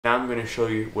Now I'm going to show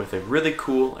you with a really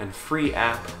cool and free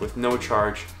app with no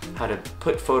charge how to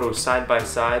put photos side by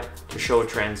side to show a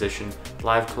transition.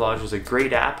 Live Collage is a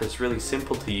great app. It's really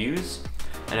simple to use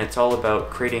and it's all about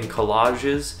creating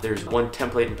collages. There's one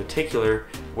template in particular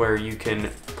where you can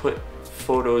put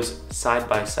photos side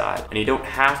by side, and you don't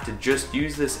have to just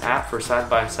use this app for side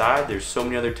by side. There's so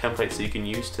many other templates that you can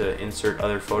use to insert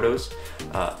other photos.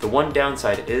 The one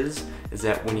downside is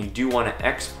that when you do want to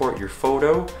export your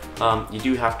photo, you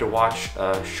do have to watch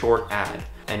a short ad,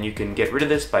 and you can get rid of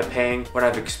this by paying. What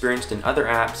I've experienced in other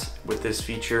apps with this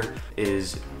feature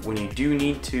is when you do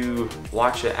need to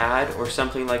watch an ad or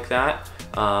something like that,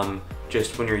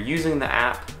 just when you're using the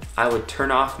app, I would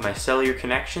turn off my cellular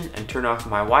connection and turn off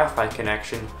my Wi-Fi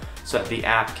connection so that the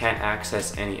app can't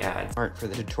access any ads. Alright, for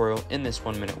the tutorial in this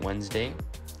 1 Minute Wednesday,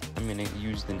 I'm going to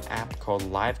use an app called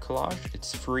Live Collage.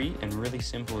 It's free and really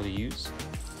simple to use.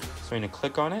 So I'm going to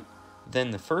click on it.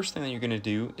 Then the first thing that you're going to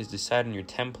do is decide on your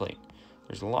template.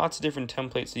 There's lots of different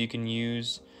templates that you can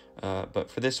use,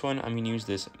 but for this one, I'm going to use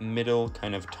this middle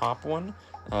kind of top one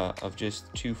of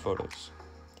just 2 photos.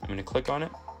 I'm going to click on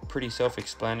it. Pretty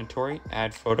self-explanatory,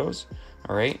 add photos.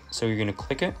 All right, so you're going to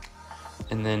click it,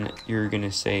 and then you're going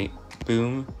to say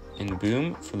boom and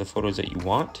boom for the photos that you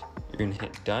want. You're going to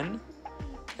hit done,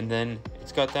 and then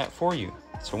it's got that for you.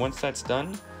 So once that's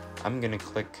done, I'm going to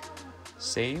click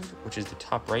save, which is the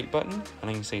top right button, and I'm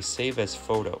going to say save as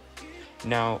photo.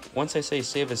 Now, once I say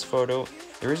save as photo,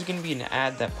 there is going to be an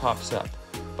ad that pops up,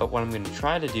 but what I'm going to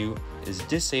try to do is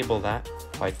disable that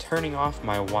by turning off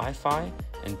my Wi-Fi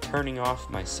and turning off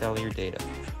my cellular data.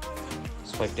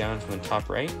 Swipe down from the top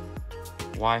right,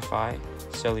 Wi-Fi,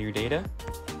 cellular data.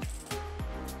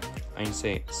 I can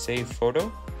say save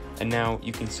photo, and now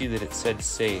you can see that it said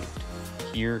saved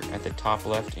here at the top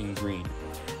left in green.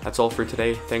 That's all for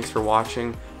today. Thanks for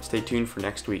watching. Stay tuned for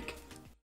next week.